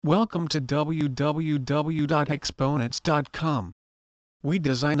Welcome to www.exponents.com. We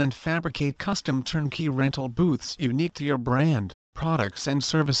design and fabricate custom turnkey rental booths unique to your brand, products and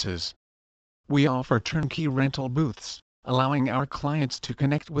services. We offer turnkey rental booths, allowing our clients to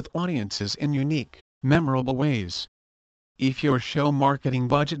connect with audiences in unique, memorable ways. If your show marketing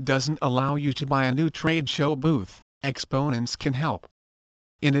budget doesn't allow you to buy a new trade show booth, Exponents can help.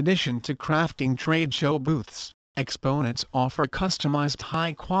 In addition to crafting trade show booths, Exponents offer customized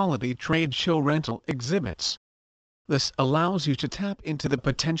high-quality trade show rental exhibits. This allows you to tap into the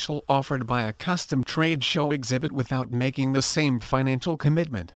potential offered by a custom trade show exhibit without making the same financial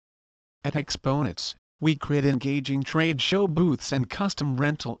commitment. At Exponents, we create engaging trade show booths and custom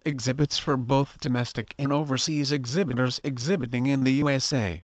rental exhibits for both domestic and overseas exhibitors exhibiting in the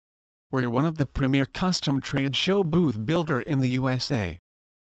USA. We're one of the premier custom trade show booth builder in the USA.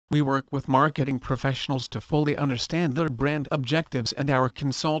 We work with marketing professionals to fully understand their brand objectives, and our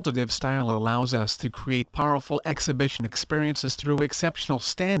consultative style allows us to create powerful exhibition experiences through exceptional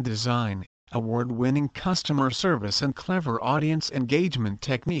stand design, award-winning customer service and clever audience engagement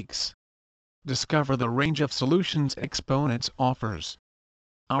techniques. Discover the range of solutions Exponents offers.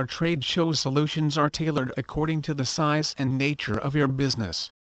 Our trade show solutions are tailored according to the size and nature of your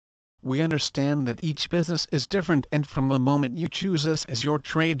business. We understand that each business is different, and from the moment you choose us as your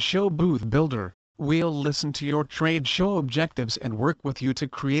trade show booth builder, we'll listen to your trade show objectives and work with you to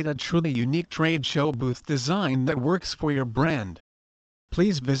create a truly unique trade show booth design that works for your brand.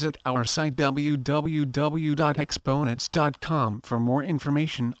 Please visit our site www.exponents.com for more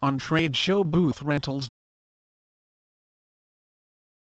information on trade show booth rentals.